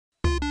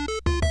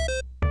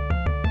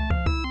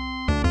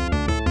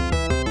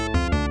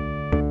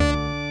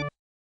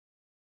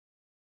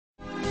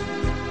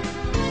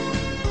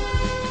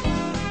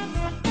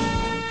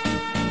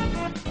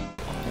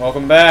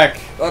Welcome back.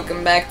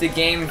 Welcome back to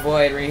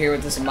GameVoid. We're here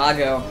with this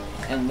Mago,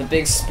 and the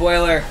big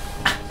spoiler.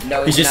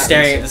 No, he's just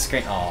staring at the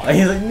screen. Oh,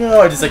 he's like,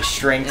 no, it just like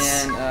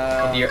shrinks.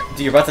 And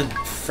you're about to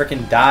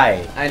freaking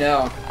die. I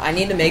know. I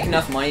need to make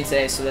enough money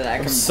today so that I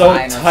can. I'm so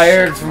buy enough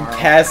tired shit from tomorrow.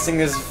 casting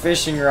this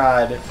fishing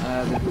rod.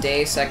 The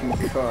days I can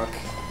cook.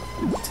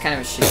 It's kind of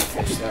a shit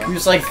fish though. You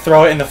just like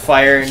throw it in the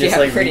fire and just Yeah,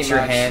 like pretty reach your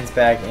much. hands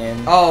back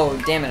in. Oh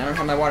damn it! I don't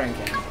have my watering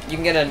can. You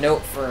can get a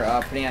note for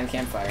putting on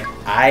campfire.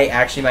 I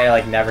actually might have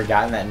like never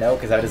gotten that note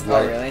because I would just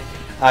let Oh really?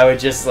 I would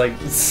just like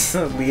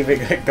leave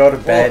it, go to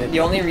bed. Well, the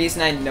only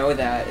reason I know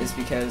that is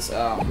because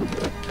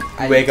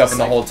I wake up and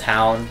the whole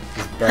town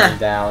is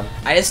burned down.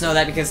 I just know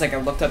that because like I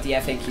looked up the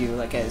FAQ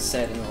like I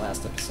said in the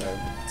last episode.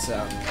 So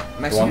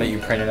I'm The one that you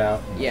printed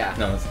out. Yeah.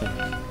 No, it's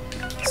not.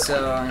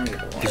 So I'm gonna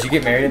get the one. Did you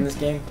get married in this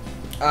game?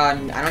 I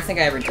don't think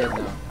I ever did.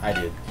 No. I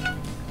did.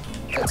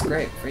 That's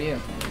great for you.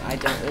 I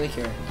don't really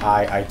care.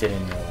 I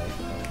didn't know.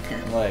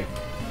 Like.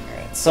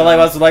 Alright, So like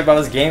what's like about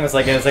this game is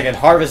like it's like in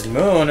Harvest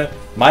Moon,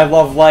 my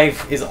love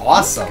life is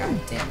awesome. God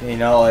damn. You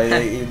know,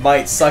 it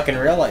might suck in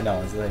real life.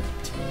 No, it's like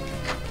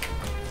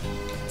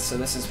So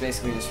this is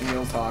basically just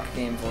real talk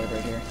GameVoid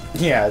right here.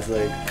 yeah, it's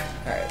like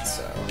Alright,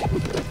 so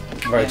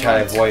I'm gonna try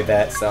to avoid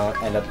that, so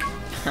I end up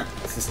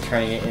just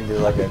turning it into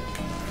like a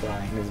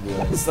crying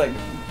as it's like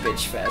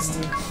bitch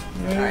fest.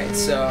 Alright,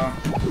 so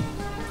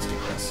let's do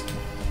this.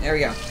 There we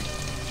go.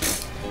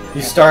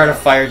 You start a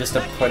fire just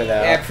to put it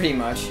out. Yeah, pretty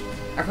much.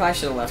 I probably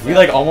should have left. We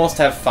like almost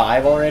have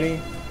 5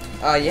 already.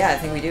 Yeah, I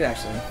think we do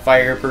actually.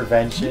 Fire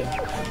prevention.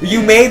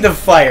 You made the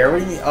fire. What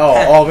do you mean?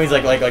 Oh, it means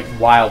like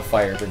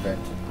wildfire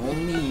prevention.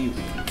 Only you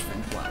can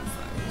prevent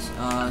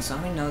wildfires. So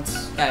how many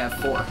notes? Yeah, I have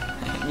 4.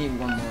 I need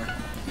one more.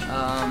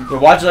 But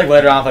watch it like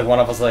later on if like one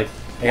of us like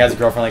his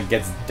girlfriend like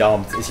gets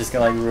dumped. It's just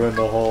gonna like ruin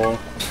the whole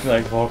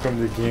like welcome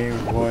to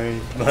GameVoid.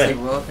 It's like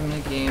welcome to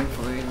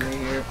GameVoid. We're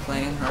here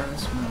playing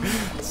Harvest Moon.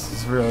 This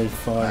is really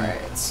fun.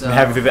 Alright, so And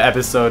having through the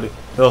episode,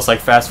 they'll just like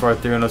fast forward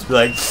through and they'll just be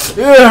like,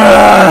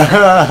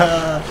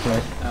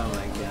 oh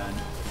my god.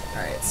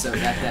 Alright, so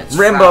that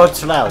Rainbow trout.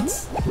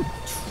 Trouts.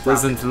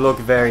 Doesn't look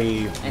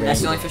very. And that's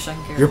the only fish I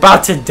can carry. You're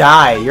about to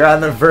die. You're on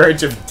the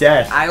verge of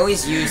death. I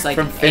always use like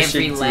From every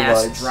fishing too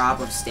last much. drop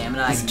of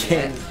stamina I This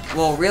can game. get.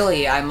 Well,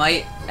 really, I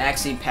might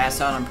actually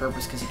pass out on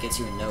purpose because it gets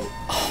you a note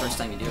the first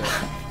time you do it.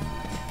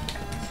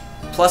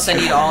 Plus, I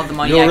need all of the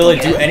money You'll I really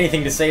can do get.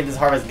 anything to save this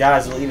harvest,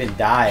 guys. You'll even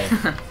die.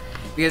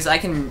 Because I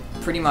can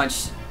pretty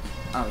much.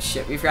 Oh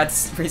shit, we forgot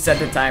to reset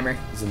the timer.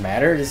 Does it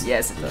matter? Just,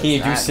 Yes, it does. Can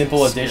you do Ah,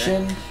 simple screw it.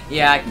 addition?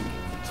 Yeah, I can.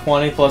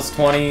 20 plus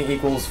 20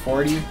 equals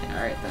 40.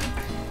 Alright then.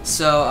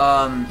 So,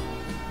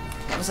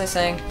 what was I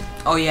saying?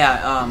 Oh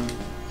yeah,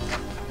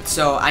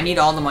 so I need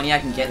all the money I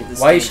can get at this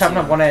Why are you stage, chopping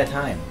up one at a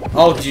time?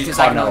 Oh, did you Because just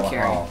I can only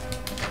carry. Oh.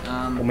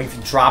 Um, When we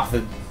drop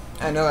the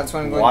I know that's what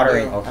I'm going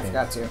watering. to do. Okay. I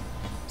forgot to.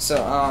 So,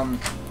 I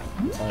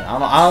don't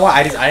know why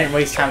I didn't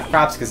waste time with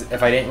crops because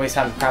if I didn't waste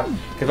time with crops,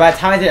 because by the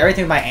time I did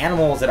everything with my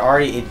animals,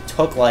 it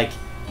took like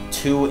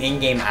 2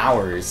 in-game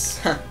hours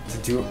to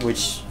do it,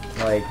 which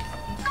like.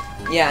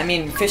 yeah, I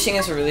mean, fishing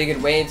is a really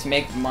good way to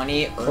make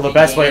money early. Well, the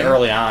best way game.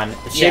 early on. The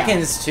Yeah.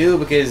 chickens too,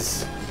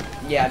 because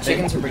Yeah,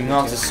 chickens are pretty you good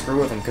don't have too. to screw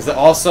with them because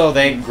also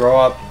they grow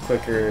up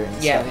quicker.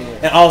 And Yeah, stuff. they do.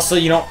 And also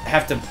you don't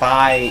have to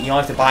buy. You don't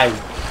have to buy.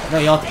 No,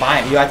 you don't have to buy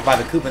it. You have to buy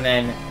the coop, and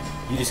then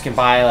you just can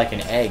buy like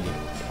an egg,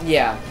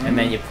 Yeah. and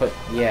then you put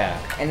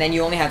And then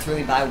you only have to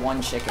really buy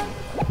 1 chicken.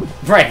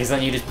 right, because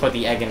then you just put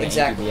the egg in the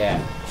Exactly.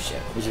 incubation. Shit.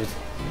 Which is,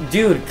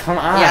 dude, come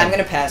on. Yeah, I'm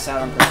gonna pass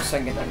out on purpose so I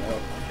can get that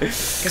note.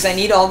 Because I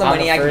need all the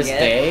money on I the can first get.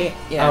 day.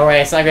 Yeah. All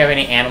right, it's not like we have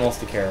any animals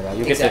to care about.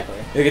 Exactly.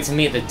 You'll get to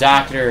meet the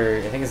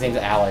doctor. I think his name's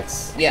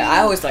Alex. Yeah, I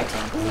always liked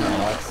him.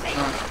 Alex.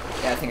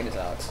 Yeah, I think it is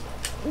Alex.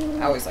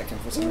 I always liked him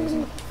for some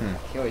reason.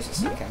 He always just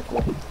seemed kind of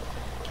cool.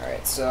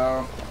 Alright,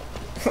 so...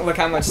 look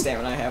how much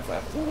stamina I have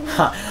left.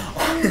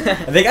 I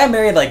think I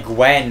married like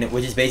Gwen,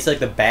 which is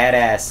basically like the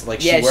badass.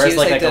 Like Yeah, she she wears was,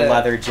 like like, a the-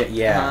 leather jacket.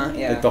 Yeah,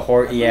 Yeah. like the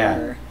horse. I Yeah,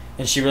 remember.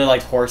 and she really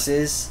liked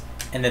horses.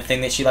 And the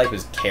thing that she liked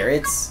was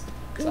carrots.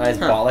 So I just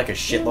bought like a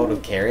shitload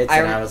of carrots,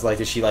 and I was like,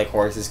 does she like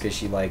horses? Because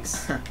she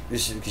likes.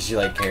 Because she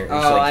like carrots.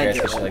 Oh, she like I carrots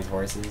get because she it. likes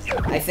horses.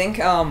 I think,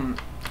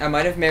 I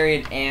might have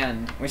married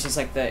Anne, which is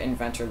like the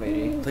inventor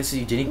lady. Places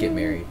you didn't get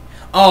married.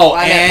 Oh,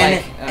 I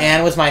meant, Anne. like,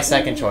 Anne was my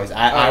second choice.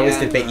 I was yeah.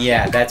 debating.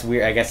 Yeah, that's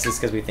weird. I guess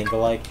just because we think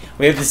alike.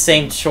 We have the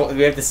same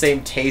We have the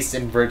same taste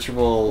in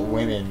virtual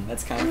women.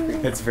 That's kind of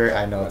creepy. It's very.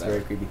 I know it's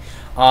very creepy.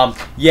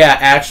 Yeah,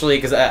 actually,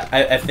 because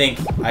I think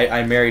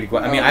I married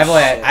Gwen. I mean, Oh,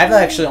 I've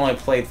actually only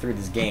played through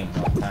this game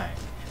one time,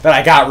 but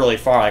I got really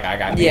far. Like I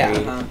got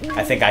married. Yeah,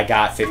 I think I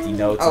got 50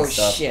 notes Oh and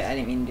stuff. shit, I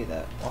didn't mean to do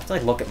that. I'll have to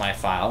like look at my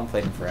file. I haven't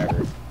played in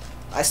forever.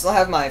 I still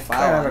have my I file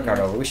have on a card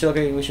here. over. We should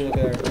look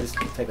at. Just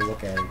take a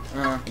look at it.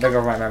 Look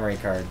over my memory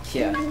card.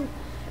 Yeah.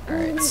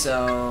 Alright,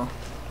 so...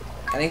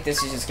 I think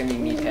this is just gonna be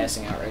me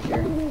passing out right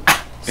here.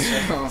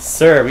 So...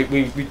 Sir,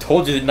 we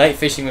told you that night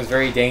fishing was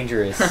very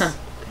dangerous.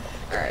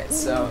 Alright,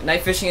 so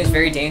night fishing is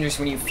very dangerous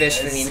when you fish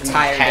for the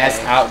entire pass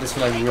day. out just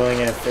from like reeling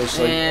in a fish.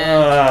 Like,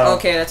 And,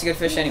 okay, that's a good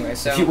fish anyway.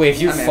 So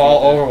if you I'm happy fall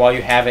with that. over while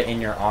you have it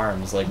in your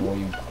arms, like will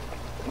you?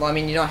 Well, I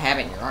mean, you don't have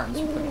it in your arms.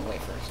 You put it away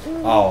first.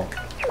 Oh.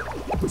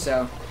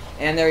 So,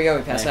 and there we go.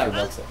 We passed out.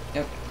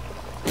 Yep.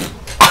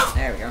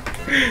 There we go.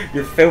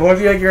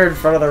 What if you're in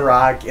front of the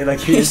rock and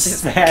like you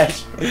just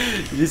smash,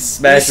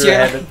 your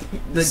head,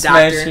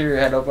 your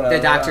head open.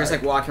 The doctor's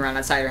like walking around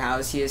outside your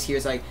house. He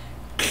hears like,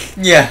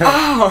 yeah.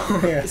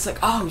 Oh. Yeah. It's like,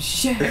 oh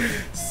shit.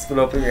 Split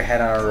open your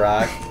head on a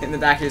rock. And the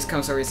doctor just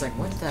comes over. He's like,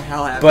 what the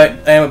hell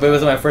happened? But it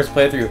was my first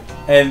playthrough,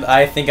 and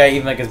I think I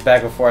even like it's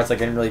back before. It's like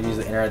I didn't really use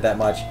the internet that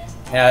much,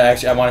 and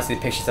I want to see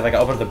the pictures. So like I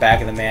opened up the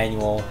back of the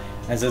manual.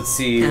 And so let's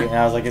see, and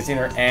I was like, it's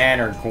either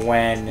Anne or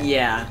Gwen.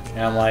 Yeah.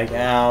 And I'm like,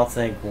 I'll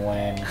take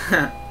Gwen.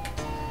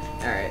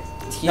 Alright.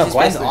 No,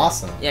 Gwen's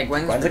awesome. Yeah,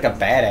 Gwen's like a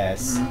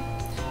badass.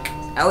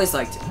 I always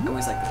liked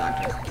the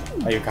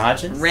doctor. Are you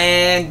conscious?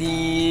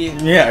 Randy!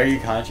 Yeah, are you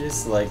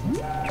conscious? Like...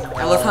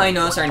 I love how he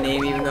knows our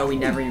name even though we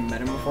never even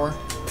met him before.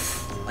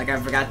 Like, I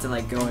forgot to,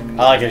 like, go and...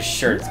 I like his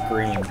shirt, it's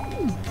green.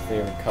 My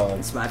favorite color.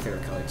 It's my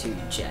favorite color, too, you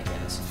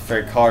jackass.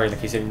 Favorite color, in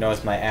case you didn't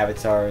notice, my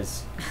avatar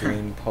is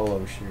green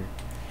polo shirt.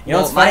 You know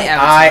well, what's funny?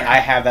 I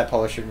have that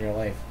polo shirt in real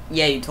life.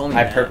 Yeah, you told me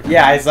that.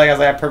 Yeah, I was like,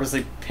 I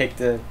purposely picked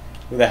who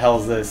the hell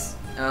is this?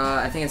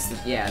 I think it's,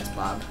 it's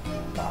Bob.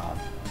 Bob.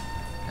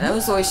 And that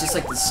was always just,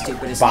 like, the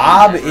stupidest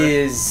Bob name ever.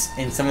 is,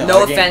 in some of the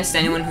No other offense to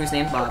anyone who's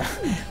named Bob.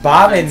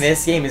 Bob in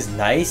this game is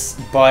nice,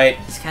 but...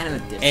 He's kind of a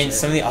dipshit. In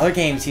some of the other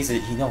games, he's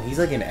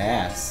like an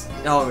ass.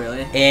 Oh,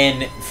 really?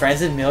 In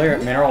Friends of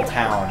Mineral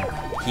Town,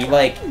 he,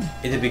 like,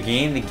 at the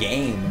beginning of the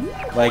game,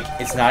 like,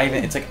 it's not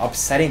even, it's, like,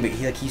 upsetting, but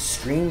he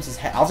screams his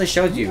head, I'll just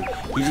show you,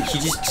 he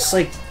just,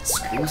 like,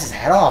 screams his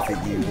head off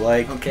at you,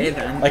 like, okay,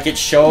 then. Like, it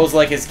shows,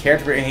 like, his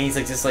character, and he's,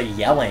 like, just, like,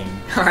 yelling.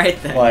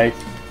 Alright, then. Like,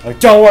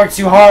 don't work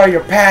too hard,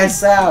 you'll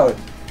pass out.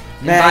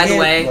 By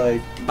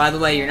the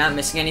way, you're not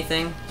missing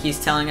anything. He's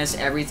telling us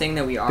everything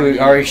that we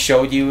already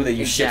showed you that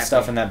you ship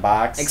stuff in that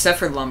box. Except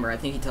for lumber. I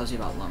think he tells you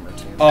about lumber,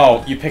 too.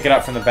 Oh, you pick it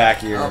up from the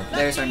back of your... Oh,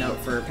 there's our note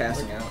for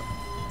passing out.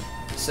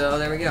 So,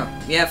 there we go.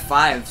 We have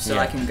 5, so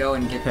I can go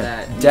and get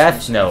that...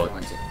 Death Note.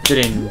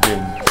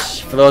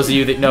 For those of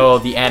you that know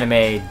the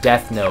anime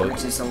Death Note.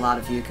 Which is a lot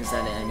of you, because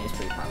that anime is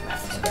pretty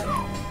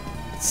popular.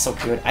 It's so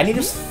good. I need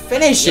to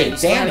finish it,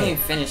 damn it. I haven't even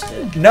finished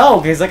it. No,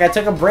 because like I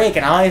took a break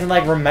and I don't even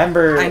like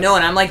remember. I know,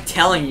 and I'm like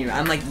telling you,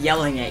 I'm like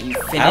yelling at you.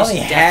 Finish I only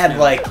had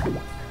like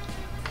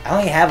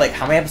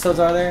how many episodes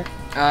are there?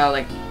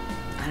 Like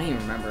I don't even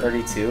remember.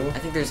 32. I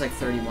think there's like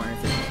 31 or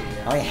 32.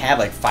 Yeah. I only had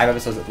like 5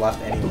 episodes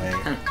left anyway.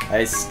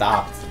 I just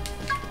stopped.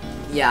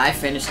 Yeah, I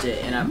finished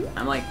it, and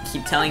I'm like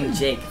keep telling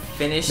Jake.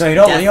 No,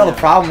 you know the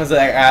problem is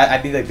that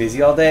I'd be like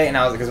busy all day, and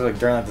I was because it was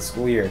like during like the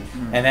school year,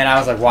 and then I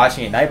was like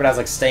watching it at night, but I was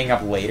like staying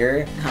up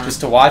later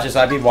just to watch it, so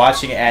I'd be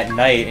watching it at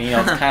night, and you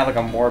know it's kind of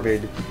like a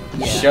morbid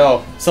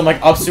show, so I'm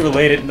like up super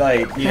late at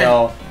night, you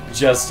know,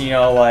 just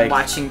like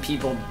watching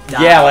people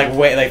die. Yeah, like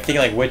thinking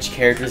like which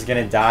character's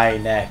gonna die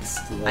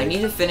next. Like, I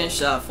need to finish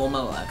Full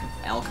Metal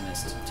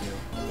Alchemist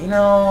too. You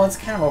know, it's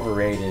kind of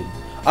overrated.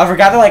 I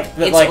forgot that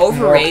it's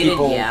overrated,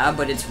 yeah,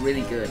 but it's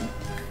really good.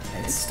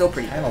 It's still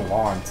pretty kind of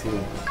long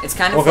too. It's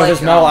kind of because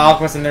there's Metal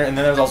Alchemist in there, and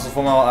then there's also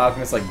Full Metal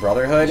Alchemist like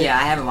Brotherhood. Yeah,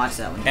 I haven't watched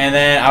that one. And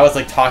then I was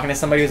like talking to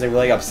somebody who's like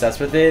really obsessed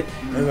with it,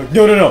 and they're like,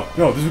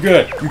 no, this is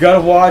good. You gotta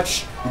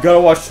watch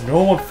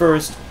No One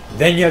first,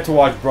 then you have to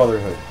watch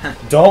Brotherhood.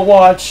 Don't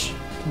watch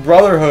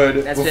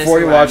Brotherhood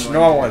before you watch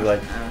No One.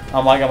 Like,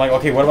 I'm like,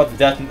 okay, what about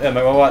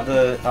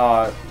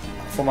the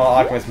Full Metal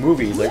Alchemist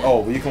movies? Like,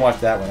 oh, well, you can watch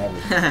that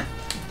whenever.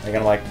 Like,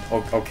 I'm like,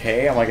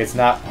 okay. I'm like, it's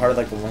not part of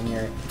like the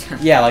linear.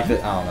 Yeah, like I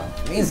don't know.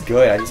 I mean, it's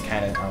good. I just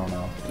kind of, I don't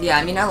know. Yeah,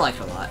 I mean, I like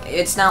it a lot.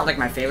 It's not like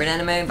my favorite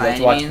anime by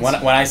any means.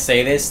 When I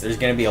say this, there's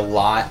gonna be a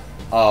lot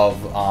of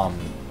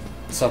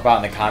stuff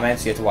out in the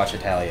comments. You have to watch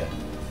Hetalia.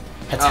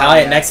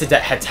 Next to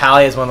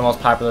Hetalia is one of the most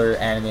popular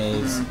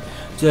animes.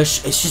 It's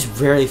just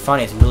really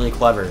funny. It's really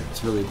clever.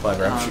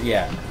 I'm sure,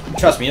 yeah.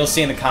 Trust me, you'll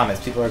see in the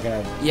comments. People are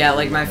gonna. Yeah,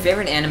 like my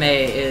favorite anime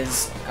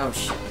is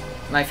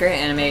my favorite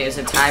anime is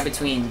a tie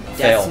between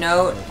Death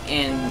Note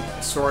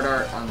and Sword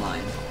Art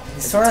Online.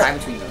 It's a tie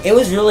between those. It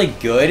was really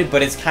good,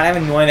 but it's kind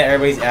of annoying that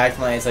everybody's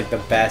acting like it's like the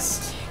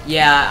best.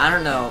 Yeah, I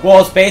don't know. Well,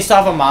 it's based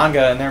off a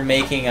manga, and they're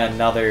making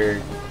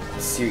another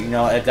series. You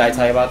know, did I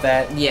tell you about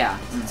that? Yeah.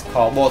 It's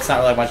called. Well, it's not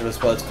really much of a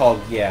spoiler. It's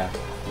called. Yeah.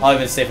 I'll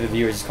even say for the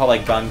viewers, it's called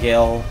like Gun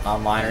Gale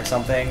Online or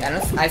something.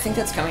 I think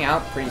that's coming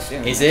out pretty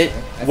soon. Is it?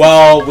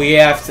 Well, we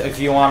have to. If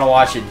you want to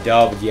watch it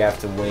dubbed, you have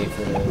to wait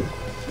for the.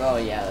 Oh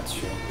yeah, that's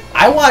true.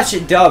 I watched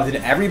it dubbed,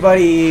 and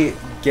everybody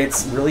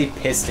gets really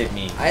pissed at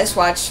me. I just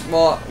watched.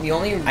 Well, the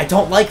only. I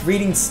don't like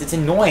reading. It's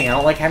annoying. I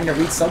don't like having to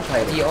read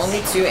subtitles. The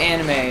only 2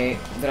 anime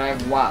that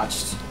I've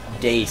watched.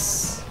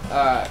 Dace.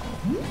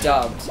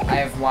 Dubbed. I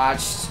have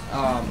watched.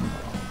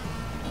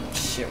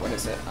 Shit. What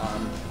is it?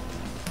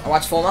 I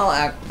watched Full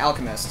Metal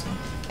Alchemist,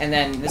 and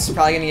then this is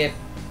probably gonna get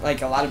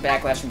like a lot of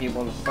backlash from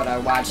people, but I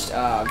watched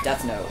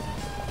Death Note.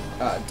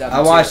 I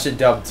watched it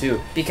dubbed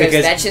too because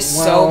that's just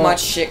so much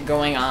shit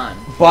going on.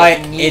 But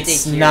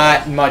it's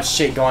not much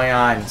shit going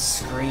on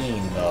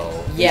screen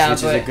though. Yeah, which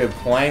is a good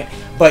point.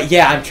 But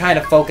yeah, I'm trying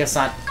to focus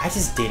on.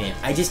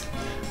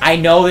 I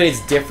know that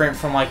it's different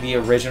from like the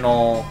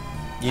original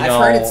you I've know,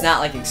 heard it's not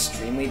like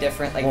extremely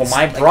different. Like, well,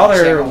 my like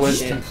brother was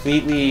shit.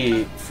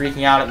 completely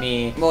freaking out at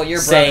me. Well, your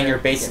saying brother you're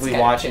basically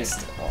gets watching.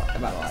 pissed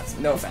about a lot.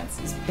 No offense.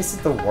 He's pissed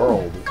at the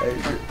world.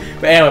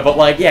 But anyway, but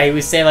like, yeah, he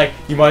was saying like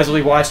you might as well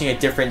be watching a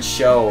different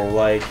show.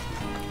 Like,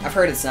 I've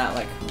heard it's not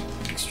like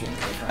extremely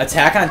different.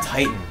 Attack on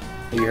Titan.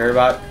 Have you heard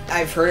about?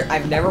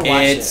 I've never watched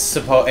it. It is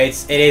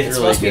really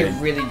supposed good. to be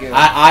really good.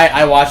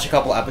 I watched a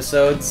couple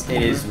episodes.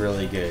 It is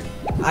really good.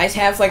 I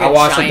have like I a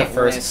watched giant like the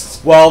first.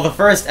 list. Well, the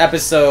first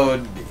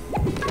episode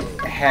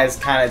has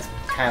kind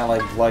of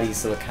like bloody,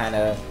 so it kind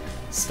of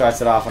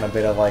starts it off on a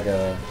bit of like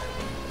a.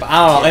 But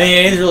I don't know. I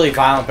mean, it is really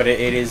violent, but it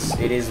is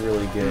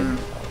really good.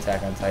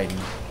 Attack on Titan.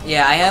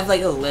 Yeah, I have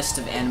like a list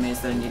of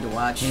animes that I need to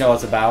watch. You know what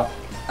it's about?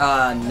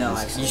 No,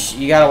 actually.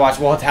 You gotta watch.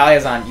 Well,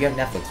 Italia's on. You have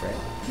Netflix, right?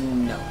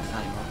 No, not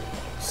anymore.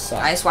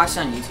 Suck. I just watched it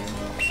on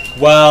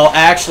YouTube. Well,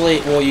 actually,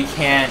 you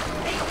can't.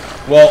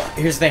 Well,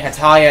 here's the thing.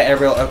 Hitalia,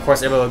 of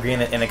course, everyone will agree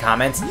in the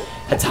comments.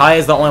 Hitalia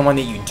is the only one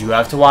that you do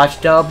have to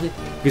watch dubbed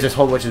because they're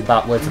told what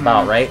it's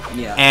about, right?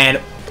 Yeah. And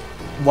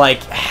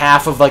like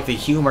half of like the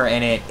humor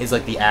in it is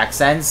like the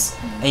accents,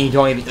 and you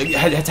don't even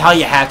Hitalia.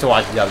 You have to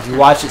watch it dubbed. If you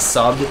watch it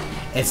subbed,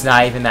 it's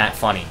not even that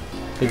funny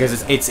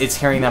because it's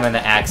hearing them in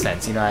the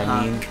accents. You know what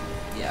I mean?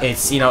 Yeah.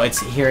 It's it's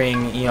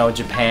hearing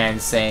Japan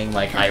saying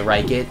like I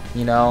like it.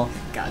 God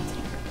damn.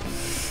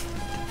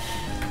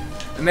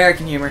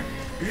 American humor.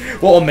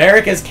 Well,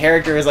 America's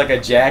character is like a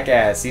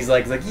jackass. He's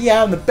like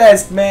yeah, I'm the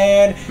best,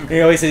 man. And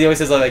he always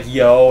says like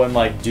yo and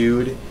like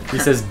dude. He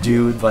says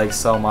dude like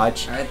so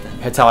much. Alright then.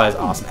 Hitalia is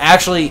awesome.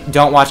 Actually,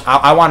 don't watch.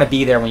 I want to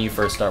be there when you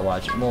first start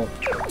watching. Well,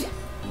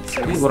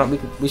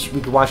 we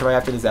could watch it right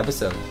after this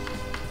episode.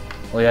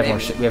 Well, we have more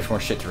shit. We have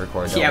more shit to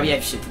record. Don't Yeah, we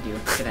have shit to do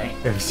today.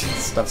 We have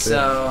stuff to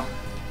So,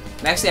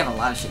 we actually have a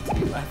lot of shit to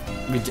do left.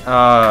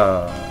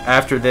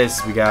 After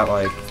this, we got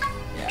like.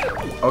 Yeah.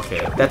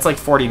 Okay, that's like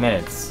 40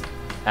 minutes.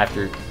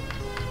 After.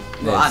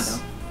 Well, I this.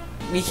 know.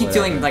 We keep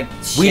Whatever. doing like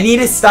shit. We need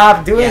to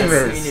stop doing Yes, we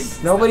this. need to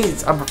stop.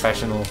 Nobody's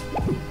unprofessional.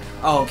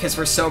 Oh, because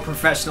we're so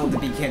professional to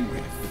begin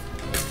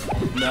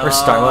with. No. We're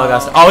starting with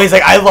us. Oh, he's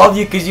like, I love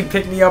you because you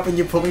picked me up and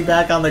you put me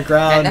back on the That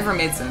ground. never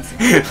made sense.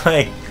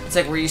 Like, It's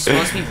like, were you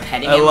supposed to be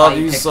petting him I while love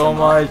you picked so him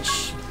up?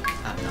 much.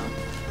 I don't know.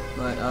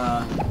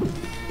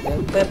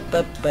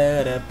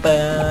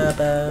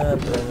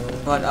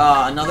 But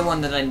another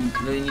one that I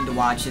really need to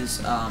watch is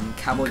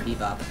Cowboy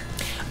Bebop.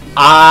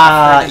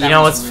 You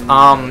know what's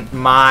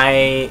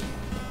my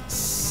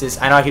sis.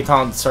 I know I keep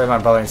telling the story of my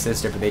brother and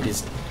sister, but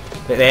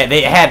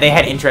they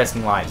had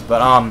interesting lives. But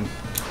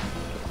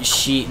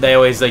they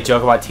always like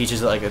joke about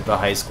teachers at the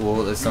high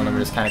school. Some of them are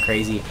just kind of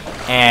crazy.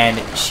 And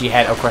she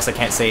had, of course, I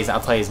can't say his.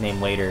 I'll tell you his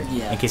name later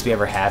in case we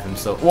ever have him.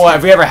 So, well,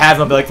 if we ever have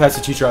him, I'll be like, that's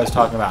the teacher I was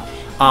talking about.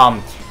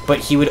 But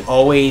he would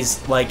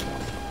always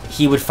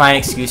he would find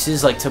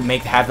excuses to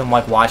have them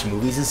watch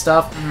movies and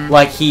stuff.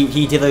 Like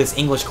he did this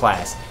English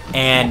class,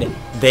 and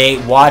they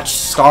watched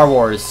Star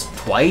Wars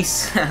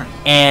twice,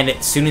 and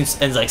students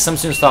some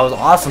students thought it was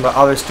awesome, but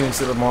other students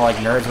that were more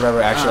nerds or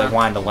whatever actually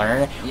wanted to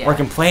learn were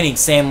complaining,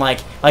 saying like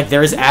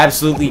there is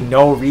absolutely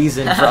no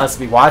reason for us to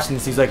be watching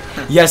this. He's like,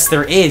 yes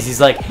there is. He's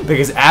like,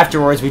 because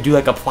afterwards we do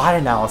a plot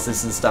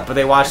analysis and stuff, but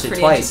they watched it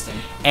twice.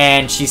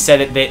 And she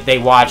said that they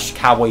watched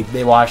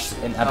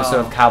an episode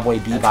of Cowboy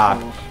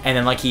Bebop, cool. and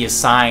then he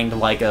assigned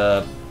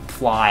a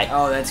plot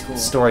that's cool.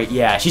 story.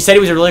 Yeah, she said he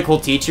was a really cool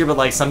teacher,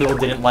 but some people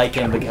didn't like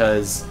him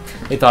because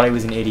they thought he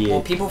was an idiot.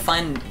 Well, people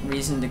find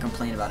reason to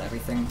complain about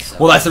everything. So.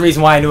 Well, that's the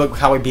reason why I knew what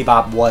Cowboy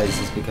Bebop was,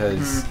 is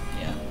because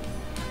yeah.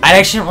 I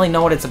actually don't really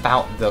know what it's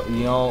about though.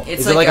 You know,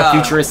 It's is it a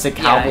futuristic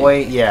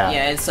cowboy? Yeah.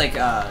 Yeah, it's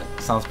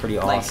Sounds pretty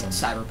awesome.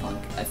 Cyberpunk,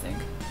 I think.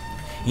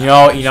 You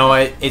know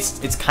what?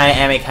 It's kind of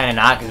anime, kind of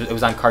not, because it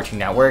was on Cartoon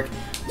Network,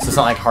 so it's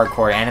not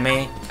hardcore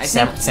anime.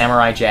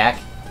 Samurai Jack.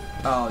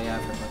 Oh yeah,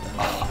 I've heard about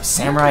that. Oh,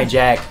 Samurai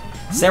Jack.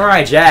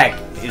 Samurai Jack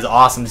is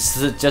awesome. This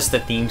is just the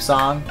theme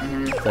song.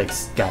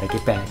 It's gotta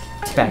get back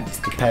to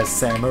the past,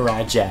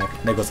 Samurai Jack.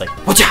 And it goes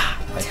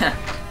whatcha?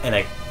 And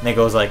it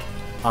goes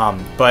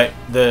but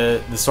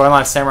the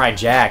storyline of Samurai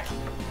Jack,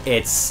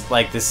 it's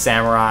this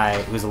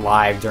samurai who's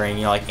alive during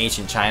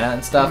ancient China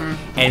and stuff,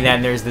 and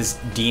then there's this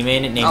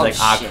demon named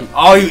Aku.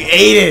 Oh, you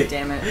ate it!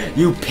 Damn it!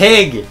 You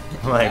pig!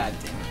 God,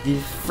 you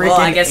freaking.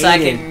 Well, I guess ate I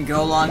it. can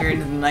go longer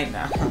into the night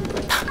now.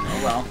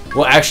 Oh well.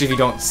 Well, actually, if you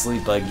don't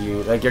sleep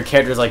your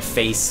character's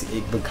face,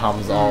 it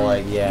becomes all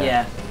yeah.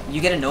 Yeah,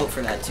 you get a note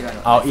for that too.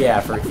 Oh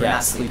yeah, for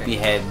not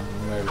sleepyhead.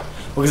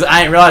 Because I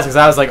didn't realize, because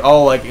I was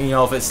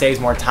if it saves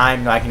more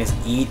time, I can just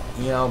eat,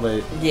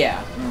 but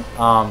yeah.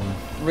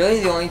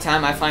 Really, the only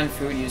time I find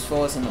food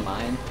useful is in the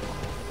mine.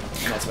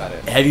 And that's about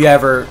it. Have you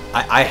ever?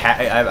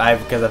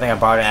 Because I think I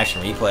bought an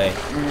action replay,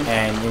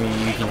 and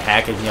you can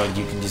hack it.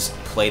 You can just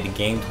play the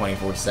game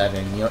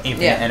 24/7.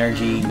 Infinite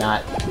energy,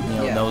 not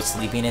no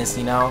sleepiness.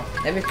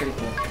 That'd be pretty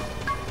cool.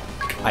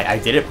 I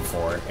did it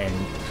before, and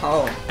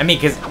I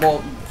mean,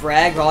 well,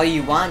 brag all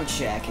you want,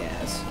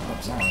 jackass.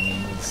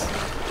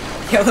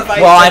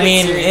 Well, I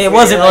mean, it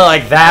wasn't really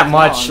that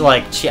much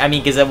I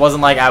mean, because it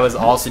wasn't I was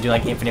also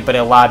doing infinite, but it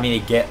allowed me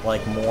to get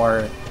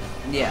more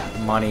money.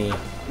 Money.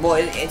 Well,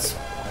 it's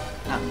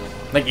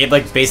Like it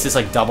like basically just,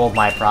 like doubled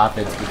my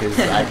profits because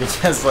I could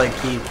just like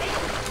keep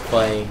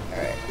playing.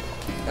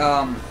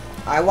 Alright.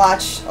 I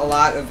watch a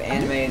lot of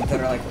anime that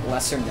are like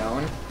lesser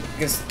known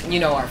because you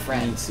know our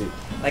friend.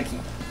 Like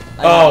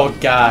oh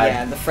god.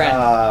 Yeah, the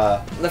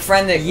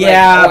friend that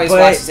yeah, like, always but,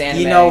 watches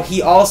anime. You know,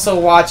 he also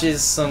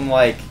watches some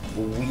like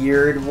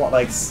weird well,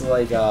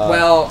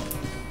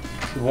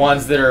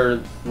 ones that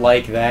are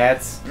like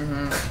that.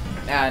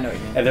 Yeah, I know what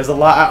you mean. And there's a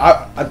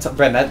lot.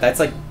 Brent, that's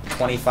like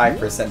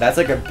 25%. That's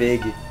like a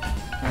big.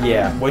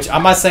 Yeah, which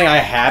I'm not saying I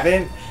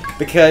haven't,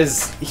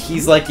 because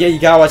he's like, yeah, you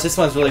gotta watch this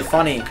one, it's really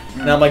funny.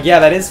 And I'm like, yeah,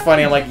 that is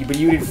funny. I'm like, but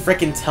you didn't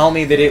freaking tell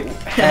me that it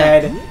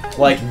had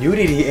like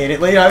nudity in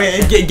it. Like, I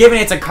mean, given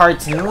it's a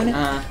cartoon,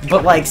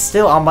 but like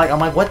still, I'm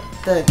like, what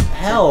the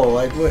hell?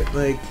 Like, what?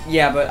 Like.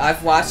 Yeah, but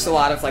I've watched a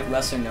lot of like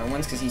lesser known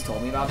ones because he's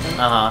told me about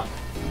them.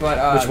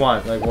 But which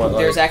one? Like what?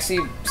 There's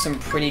actually some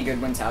pretty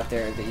good ones out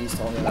there that he's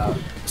told me about.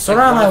 Sword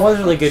Art Online was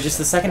really good. Just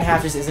the second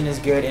half just isn't as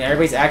good, and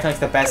everybody's acting like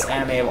the best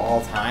anime of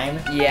all time.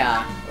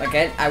 Yeah, like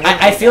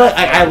I feel like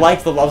I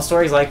like the love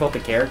stories, I like both the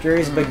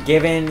characters, but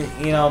given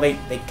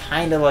they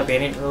kind of like they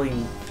didn't really,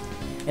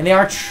 and they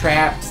are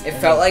trapped. It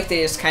felt like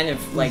they just kind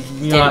of like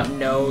didn't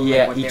know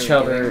what each they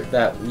were other.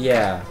 doing.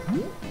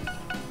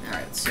 All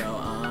right, so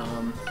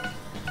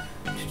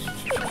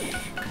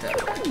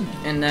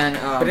and then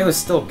but it was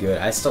still good.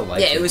 I still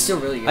liked it. Yeah, it was still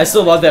really good. I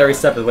still loved every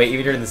step of the way,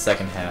 even during the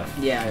second half.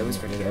 Yeah, it was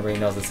pretty good. Everybody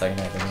knows the second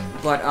half again.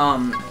 But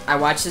I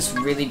watched this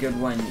really good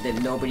one that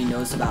nobody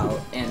knows about,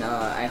 and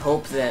I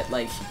hope that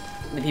like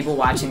the people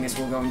watching this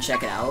will go and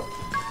check it out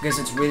because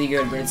it's really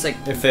good. But it's like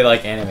if they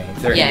like anime,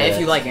 if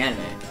you like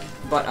anime.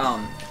 But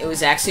it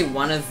was actually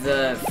one of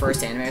the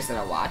first animes that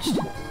I watched.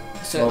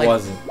 So what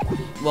was it?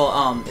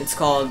 Well, it's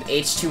called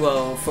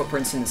H2O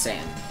Footprints in the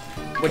Sand,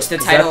 which the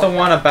title. Is that the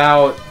one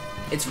about?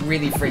 It's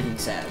really freaking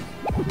sad.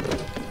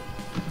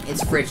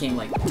 It's freaking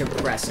like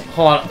depressing.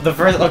 Hold on, the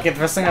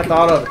first thing I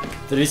thought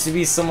of, there used to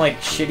be some like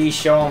shitty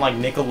show on like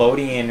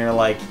Nickelodeon or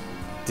like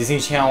Disney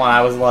Channel when I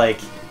was like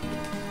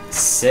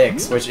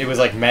 6, which it was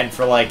like meant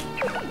for like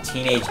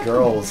teenage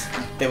girls.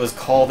 That was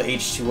called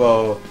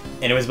H2O,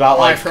 and it was about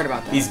like I've heard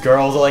about that. These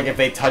girls like if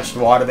they touched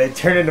water they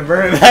turn into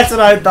mermaids. That's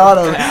what I thought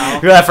of.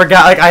 I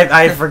forgot. Like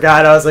I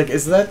forgot. I was like,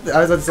 is that?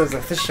 I was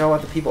like, this show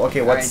about the people.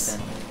 Okay, what's?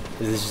 Right,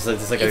 is this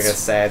just like a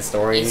sad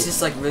story? It's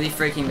just like really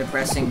freaking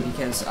depressing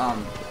because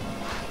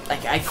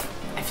like I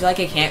feel like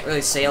I can't really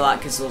say a lot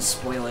because it'll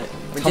spoil it.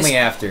 Tell me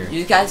after.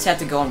 You guys have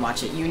to go and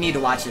watch it. You need to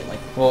watch it. Like.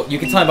 Well, you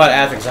can tell me about it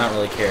after because I don't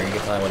really care. You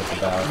can tell me what it's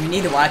about. You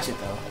need to watch it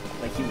though.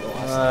 Like you will.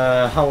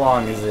 How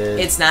long is it?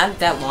 It's not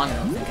that long, I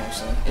don't think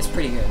actually. It's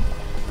pretty good,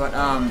 but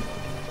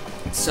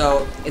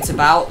so it's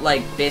about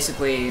like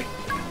basically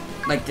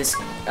like this.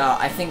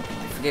 I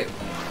forget.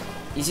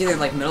 He's either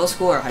like middle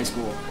school or high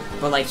school.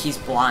 But like he's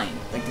blind.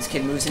 Like this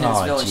kid moves into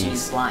this village and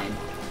he's blind.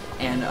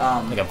 And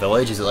like a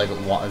village? Is it like a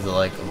bit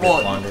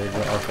longer?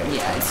 Okay.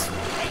 Yeah, it's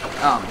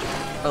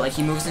but like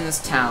he moves in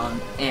this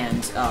town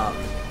and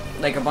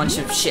like a bunch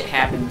of shit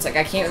happens. Like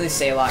I can't really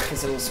say a lot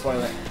because it will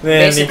spoil it.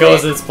 Then he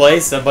goes to this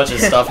place, a bunch of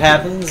stuff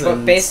happens.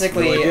 But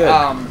basically, it's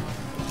really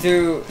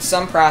through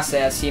some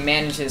process, he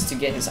manages to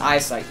get his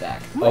eyesight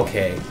back.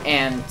 Okay.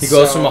 And he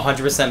goes from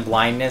 100%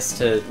 blindness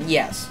to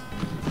yes,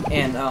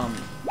 and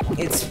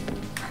it's.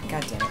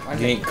 God damn it.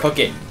 You didn't cook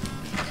it.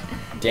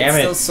 Damn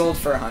it's still sold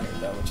for $100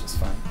 though, which is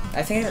fine.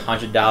 I think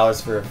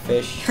 $100 for a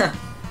fish.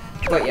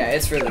 But yeah,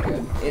 it's really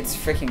good. It's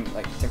freaking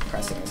like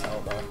depressing as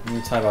hell though.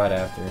 We'll talk about it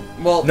after.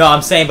 Well, no,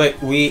 I'm saying, but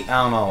I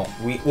don't know.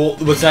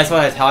 What's nice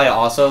about Hetalia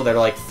also, they're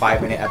like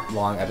 5-minute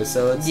long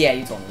episodes. Yeah,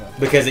 you told me that.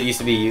 Because it used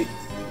to be.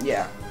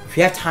 Yeah. If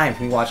you have time,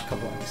 can we watch a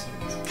couple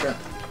episodes? Sure.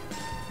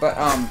 But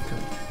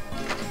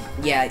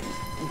yeah,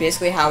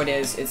 basically how it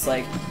is, it's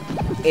like,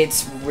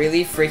 it's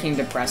really freaking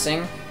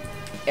depressing.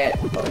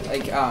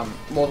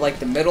 Like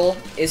the middle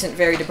isn't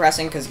very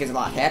depressing because it gets a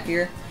lot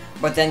happier,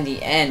 but then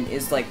the end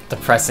is like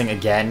depressing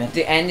again.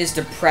 The end is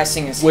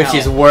depressing as which hell.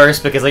 Is worse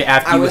because like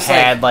after you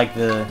had like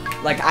the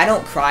I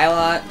don't cry a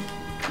lot,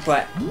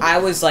 but I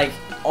was like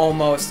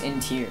almost in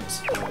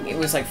tears. It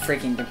was like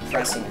freaking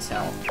depressing as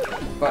hell.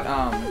 But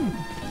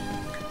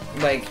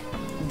like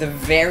the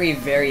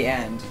very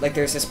end, like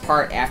there's this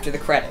part after the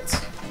credits,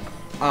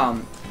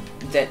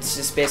 that's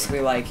just basically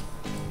like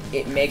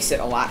it makes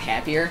it a lot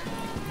happier.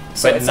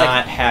 So but it's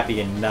not like,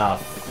 happy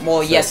enough.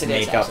 Well, yes, it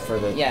is. Make up for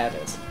the. Yeah,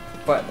 it is.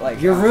 But like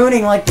you're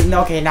ruining like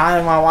okay now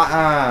I want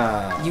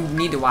to You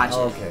need to watch it.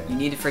 Okay. You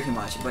need to freaking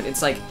watch it. But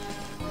it's like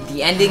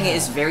the ending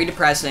is very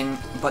depressing,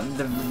 but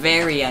the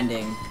very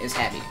ending is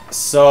happy.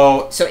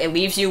 So it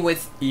leaves you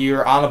with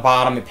you're on the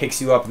bottom. It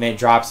picks you up and then it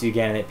drops you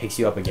again and it picks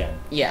you up again.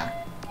 Yeah,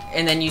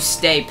 and then you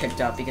stay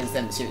picked up because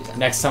then the series ends.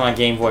 Next time on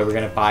GameVoid, we're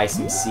gonna buy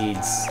some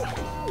seeds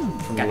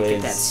from Gotta Liz.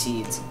 get that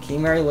seeds. Can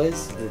you marry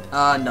Liz?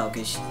 No,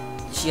 because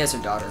she has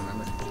her daughter,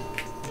 remember?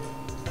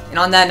 And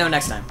on that note,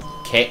 next time.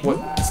 Okay, what?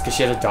 Just because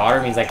she has a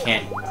daughter means I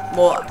can't...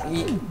 Well,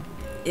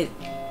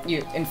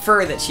 you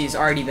infer that she's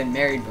already been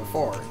married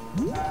before.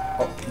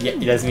 Oh, yeah,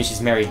 it doesn't mean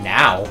she's married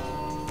now.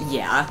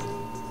 Yeah.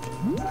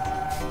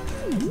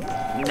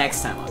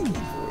 Next time on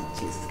GameVoid.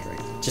 Jesus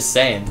Christ. Just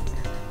saying.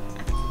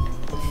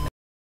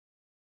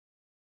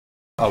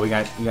 Oh, you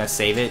gotta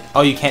save it?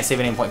 Oh, you can't save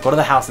at any point. Go to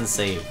the house and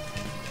save.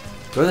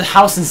 Go to the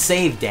house and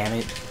save, damn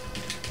it.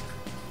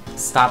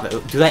 Stop it.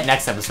 Do that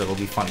next episode, it'll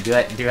be fun. Do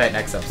that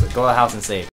next episode. Go to the house and save.